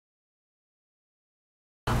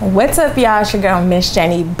What's up, y'all? It's your girl Miss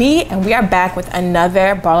Jenny B, and we are back with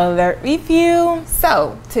another Ball Alert review.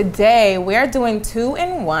 So today we are doing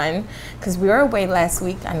 2-in-1 because we were away last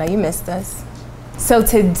week. I know you missed us. So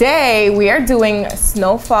today we are doing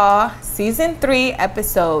Snowfall season 3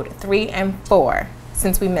 episode 3 and 4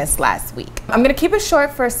 since we missed last week. I'm gonna keep it short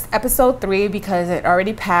for episode 3 because it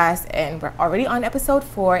already passed and we're already on episode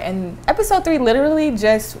 4, and episode 3 literally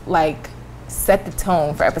just like set the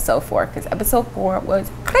tone for episode 4 because episode 4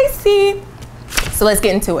 was crazy. So let's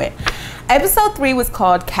get into it. Episode 3 was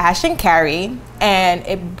called Cash and Carry, and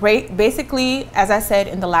it basically, as I said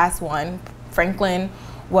in the last one, Franklin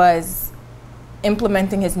was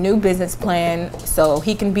implementing his new business plan so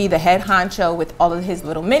he can be the head honcho with all of his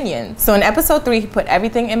little minions. So in episode 3, he put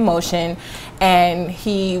everything in motion, and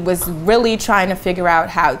he was really trying to figure out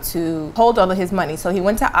how to hold all of his money. So he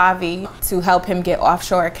went to Avi to help him get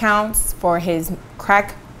offshore accounts for his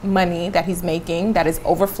crack money that he's making that is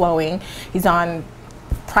overflowing. He's on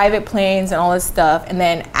private planes and all this stuff, and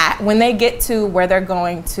then when they get to where they're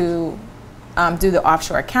going to do the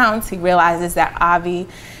offshore accounts, he realizes that Avi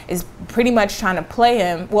is pretty much trying to play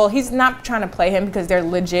him. Well, he's not trying to play him because they're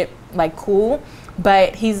legit like cool,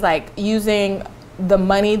 but he's like using the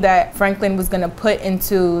money that Franklin was gonna put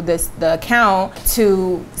into the account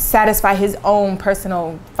to satisfy his own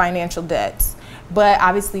personal financial debts. But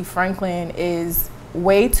obviously Franklin is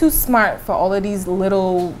way too smart for all of these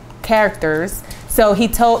little characters. So he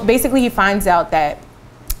finds out that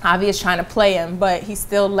Avi is trying to play him, but he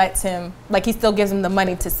still lets him, like he still gives him the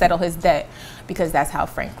money to settle his debt because that's how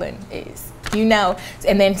Franklin is, you know.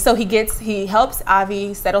 And then so he helps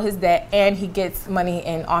Avi settle his debt, and he gets money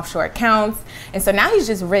in offshore accounts. And so now he's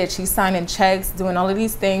just rich. He's signing checks, doing all of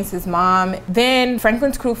these things, his mom. Then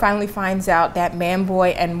Franklin's crew finally finds out that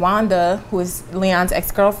Manboy and Wanda, who is Leon's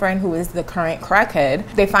ex-girlfriend, who is the current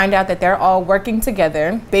crackhead, they find out that they're all working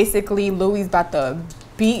together. Basically, Louie's about to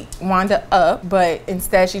beat Wanda up, but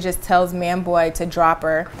instead she just tells Manboy to drop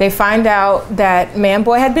her. They find out that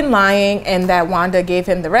Manboy had been lying and that Wanda gave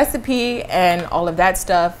him the recipe and all of that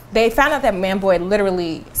stuff. They found out that Manboy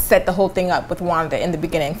literally set the whole thing up with Wanda in the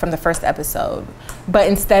beginning from the first episode. But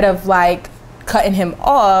instead of like cutting him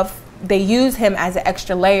off, they use him as an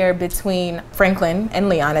extra layer between Franklin and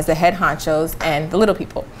Leon as the head honchos and the little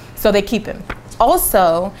people. So they keep him.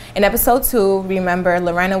 Also, in episode 2, remember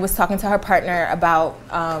Lorena was talking to her partner about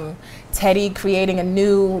Teddy creating a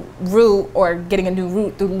new route or getting a new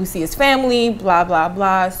route through Lucia's family, blah, blah,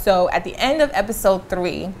 blah. So at the end of episode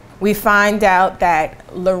 3, we find out that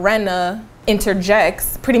Lorena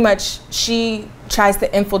interjects. Pretty much she tries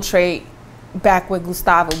to infiltrate back with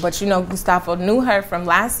Gustavo, but you know Gustavo knew her from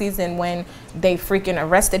last season when they freaking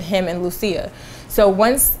arrested him and Lucia. So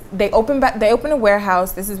once they open a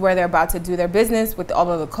warehouse, this is where they're about to do their business with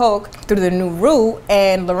all of the coke through the new route,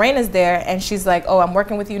 and Lorena's there, and she's like, oh, I'm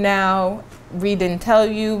working with you now, Reed didn't tell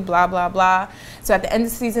you, blah, blah, blah. So at the end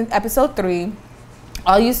of season, episode 3,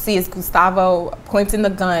 all you see is Gustavo pointing the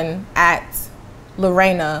gun at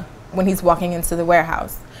Lorena when he's walking into the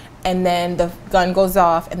warehouse. And then the gun goes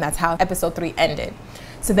off, and that's how episode 3 ended.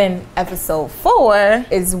 So then episode 4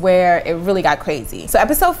 is where it really got crazy. So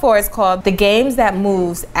episode 4 is called The Games That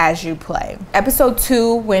Moves As You Play. Episode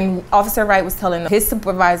 2, when Officer Wright was telling his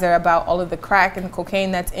supervisor about all of the crack and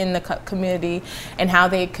cocaine that's in the community and how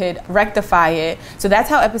they could rectify it. So that's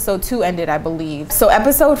how episode 2 ended, I believe. So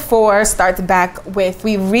episode 4 starts back with,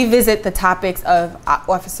 we revisit the topics of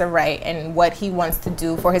Officer Wright and what he wants to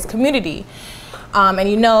do for his community. And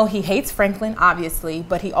you know, he hates Franklin, obviously,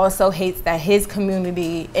 but he also hates that his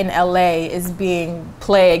community in LA is being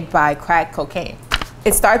plagued by crack cocaine.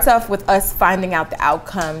 It starts off with us finding out the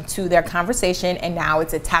outcome to their conversation, and now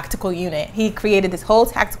it's a tactical unit. He created this whole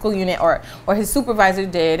tactical unit, or his supervisor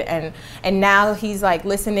did, and now he's like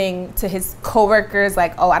listening to his coworkers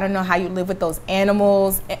like, oh, I don't know how you live with those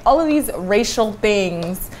animals, and all of these racial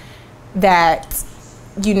things that,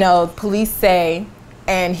 you know, police say.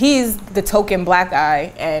 And he's the token black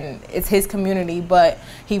guy, and it's his community, but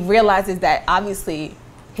he realizes that obviously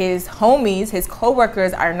his homies, his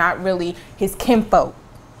co-workers are not really his kinfolk.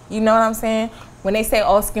 You know what I'm saying? When they say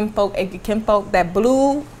all skinfolk, kinfolk, that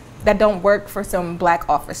blue, that don't work for some black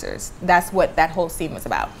officers. That's what that whole scene was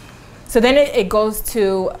about. So then it goes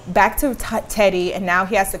back to Teddy, and now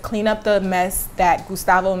he has to clean up the mess that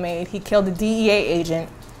Gustavo made. He killed a DEA agent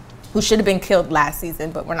who should have been killed last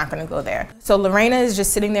season, but we're not gonna go there. So Lorena is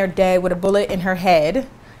just sitting there dead with a bullet in her head,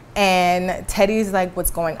 And Teddy's like,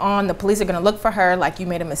 what's going on? The police are gonna look for her, like, you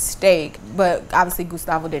made a mistake. But obviously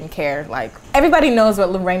Gustavo didn't care. Like, everybody knows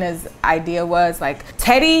what Lorena's idea was. Like,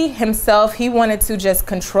 Teddy himself, he wanted to just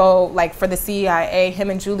control, like, for the CIA, him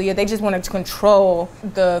and Julia, they just wanted to control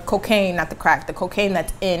the cocaine, not the crack, the cocaine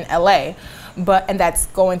that's in LA, and that's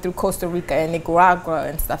going through Costa Rica and Nicaragua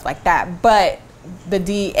and stuff like that. But the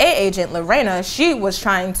DEA agent, Lorena, she was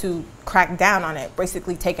trying to crack down on it,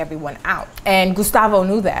 basically take everyone out. And Gustavo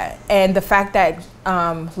knew that. And the fact that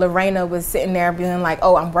Lorena was sitting there being like,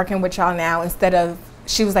 oh, I'm working with y'all now, instead of,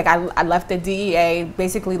 she was like, I left the DEA,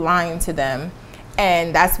 basically lying to them.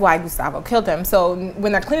 And that's why Gustavo killed him. So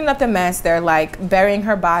when they're cleaning up the mess, they're like burying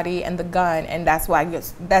her body and the gun, and that's why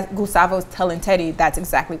Gustavo's telling Teddy that's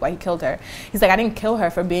exactly why he killed her. He's like, I didn't kill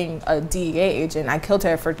her for being a DEA agent. I killed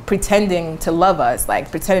her for pretending to love us,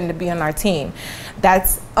 like pretending to be on our team.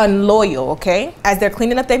 That's unloyal, okay? As they're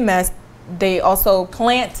cleaning up their mess, they also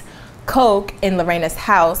plant coke in Lorena's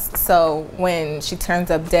house. So when she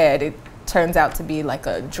turns up dead, it turns out to be like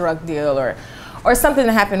a drug deal or something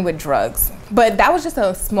that happened with drugs. But that was just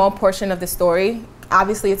a small portion of the story.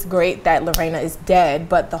 Obviously, it's great that Lorena is dead,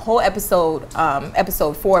 but the whole episode,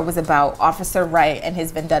 episode 4, was about Officer Wright and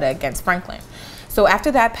his vendetta against Franklin. So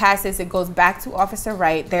after that passes, it goes back to Officer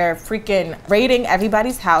Wright. They're freaking raiding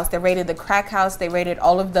everybody's house. They raided the crack house. They raided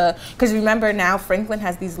all of the, because remember now Franklin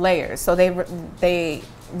has these layers. So they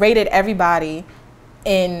raided everybody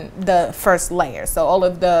in the first layer. So all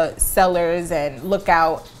of the cellars and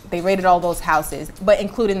lookout, they raided all those houses, but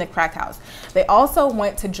including the crack house. They also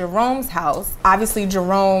went to Jerome's house. Obviously,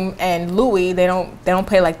 Jerome and Louis, they don't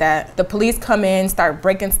play like that. The police come in, start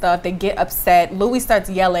breaking stuff. They get upset. Louis starts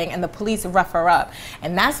yelling, and the police rough her up.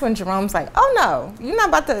 And that's when Jerome's like, "Oh no, you're not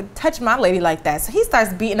about to touch my lady like that." So he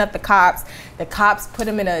starts beating up the cops. The cops put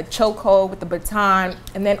him in a chokehold with the baton,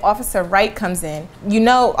 and then Officer Wright comes in. You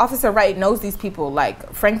know, Officer Wright knows these people.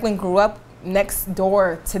 Like, Franklin grew up next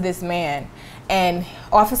door to this man. And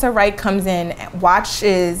Officer Wright comes in and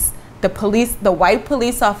watches the white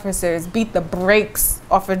police officers beat the brakes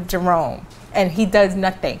off of Jerome. And he does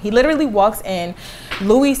nothing. He literally walks in.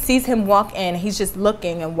 Louis sees him walk in. He's just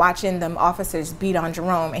looking and watching them officers beat on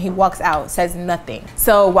Jerome. And he walks out, says nothing.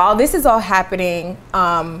 So while this is all happening,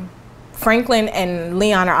 Franklin and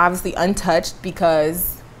Leon are obviously untouched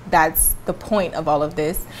because that's the point of all of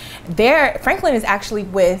this. Franklin is actually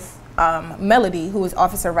with Melody, who is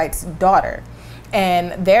Officer Wright's daughter.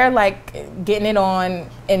 And they're like getting it on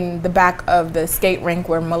in the back of the skate rink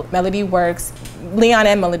where Melody works. Leon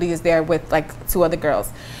and Melody is there with like 2 other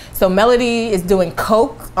girls. So Melody is doing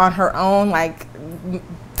coke on her own. Like,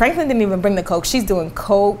 Franklin didn't even bring the coke. She's doing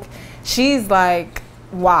coke. She's like,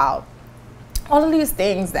 wow. All of these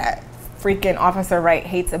things that freaking Officer Wright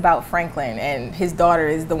hates about Franklin, and his daughter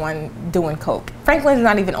is the one doing coke. Franklin's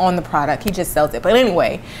not even on the product. He just sells it. But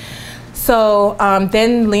anyway. So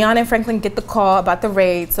then Leon and Franklin get the call about the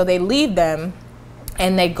raid, so they leave them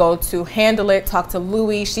and they go to handle it, talk to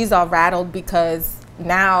Louis. She's all rattled because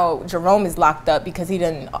now Jerome is locked up because he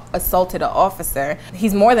done assaulted an officer.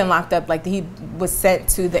 He's more than locked up, like he was sent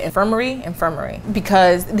to the infirmary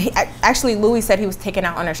because actually Louis said he was taken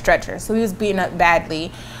out on a stretcher, so he was beaten up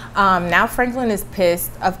badly. Now Franklin is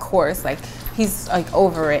pissed, of course, like he's like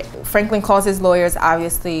over it. Franklin calls his lawyers,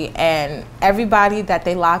 obviously, and everybody that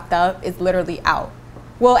they locked up is literally out.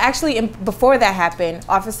 Well, actually, before that happened,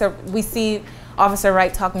 we see Officer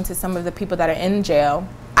Wright talking to some of the people that are in jail.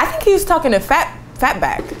 I think he was talking to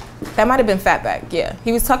Fatback. That might have been Fatback, yeah.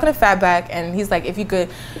 He was talking to Fatback, and he's like, if you could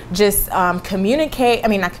just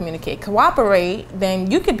cooperate,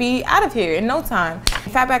 then you could be out of here in no time.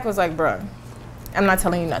 Fatback was like, bruh, I'm not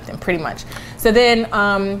telling you nothing, pretty much. So then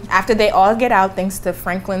after they all get out, thanks to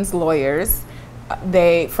Franklin's lawyers,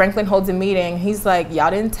 Franklin holds a meeting. He's like,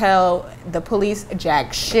 y'all didn't tell the police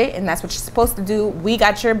jack shit, and that's what you're supposed to do. We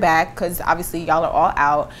got your back, because obviously y'all are all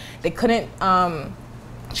out. They couldn't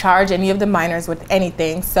charge any of the minors with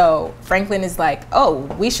anything. So Franklin is like, oh,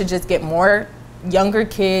 we should just get more younger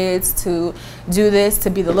kids to do this, to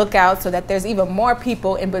be the lookout, so that there's even more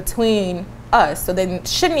people in between us, so they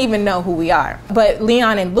shouldn't even know who we are. But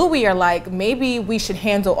Leon and Louis are like, maybe we should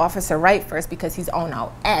handle Officer Wright first because he's on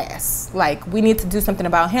our ass. Like, we need to do something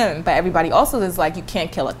about him. But everybody also is like, you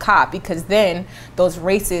can't kill a cop, because then those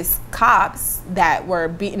racist cops that were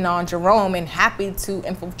beating on Jerome and happy to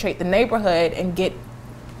infiltrate the neighborhood and get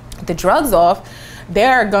the drugs off,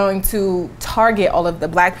 they're going to target all of the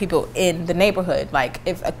black people in the neighborhood. Like,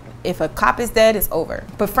 if a cop is dead, it's over.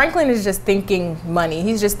 But Franklin is just thinking money.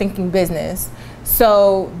 He's just thinking business.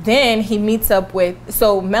 So then he meets up with,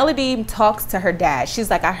 so Melody talks to her dad. She's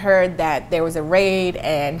like, I heard that there was a raid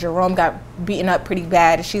and Jerome got beaten up pretty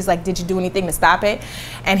bad. She's like, did you do anything to stop it?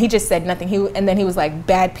 And he just said nothing. And then he was like,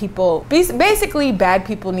 bad people, basically bad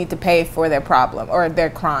people need to pay for their problem or their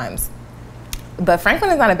crimes. But Franklin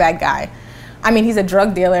is not a bad guy. I mean, he's a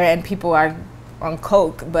drug dealer and people are on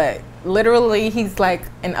coke, but literally he's like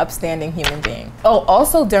an upstanding human being. Oh,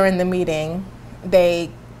 also during the meeting, they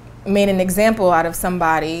made an example out of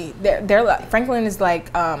somebody. Franklin is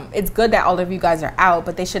like, it's good that all of you guys are out,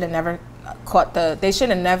 but they should have never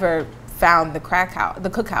found the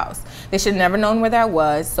cookhouse. They should have never known where that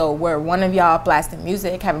was. So where one of y'all blasting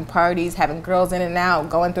music, having parties, having girls in and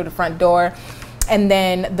out, going through the front door. And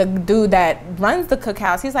then the dude that runs the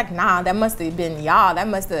cookhouse, he's like, nah, that must have been y'all.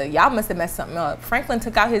 Y'all must have messed something up. Franklin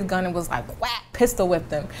took out his gun and was like, whack, pistol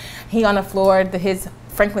whipped him. He on the floor,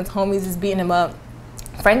 Franklin's homies is beating him up.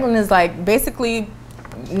 Franklin is like, basically,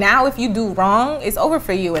 now if you do wrong, it's over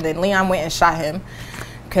for you. And then Leon went and shot him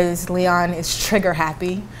because Leon is trigger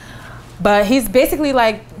happy. But he's basically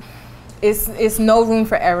like, it's no room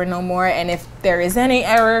for error no more. And if there is any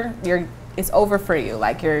error, it's over for you.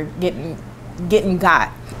 Like you're getting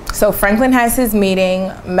got. So Franklin has his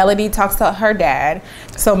meeting. Melody talks to her dad.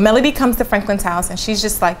 So Melody comes to Franklin's house and she's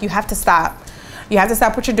just like, you have to stop. You have to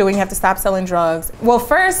stop what you're doing. You have to stop selling drugs. Well,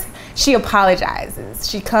 first she apologizes.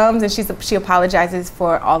 She comes and she apologizes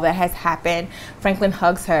for all that has happened. Franklin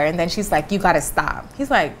hugs her and then she's like, you gotta stop.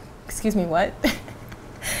 He's like, excuse me, what? He's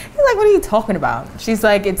like, what are you talking about? She's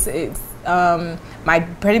like, pretty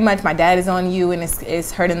much my dad is on you and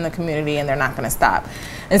it's hurting the community and they're not gonna stop.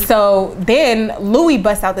 And so then Louie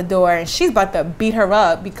busts out the door and she's about to beat her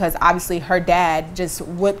up because obviously her dad just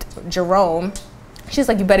whipped Jerome. She's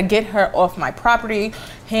like, you better get her off my property,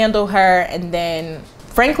 handle her. And then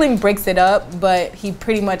Franklin breaks it up, but he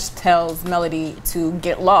pretty much tells Melody to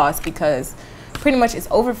get lost because pretty much it's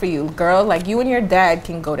over for you, girl. Like you and your dad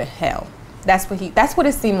can go to hell. That's what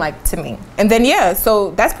it seemed like to me. And then, yeah,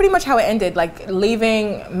 so that's pretty much how it ended, like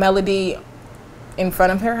leaving Melody in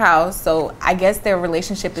front of her house. So I guess their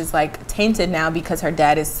relationship is like tainted now because her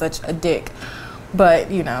dad is such a dick.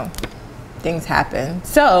 But, you know, things happen.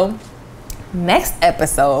 So next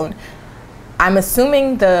episode, I'm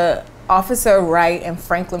assuming the Officer Wright and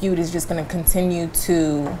Franklin feud is just going to continue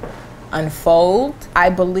to unfold. I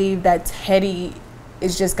believe that Teddy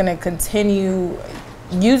is just going to continue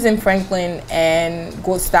using Franklin and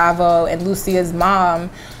Gustavo and Lucia's mom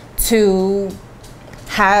to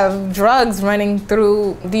have drugs running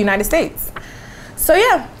through the United States. So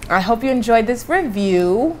yeah, I hope you enjoyed this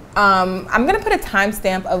review. I'm gonna put a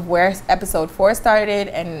timestamp of where episode 4 started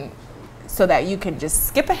and so that you can just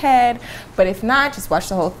skip ahead. But if not, just watch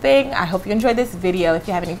the whole thing. I hope you enjoyed this video. If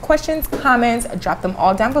you have any questions, comments, drop them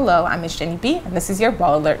all down below. I'm Miss Jenny B, and this is your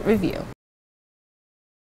Ball Alert Review.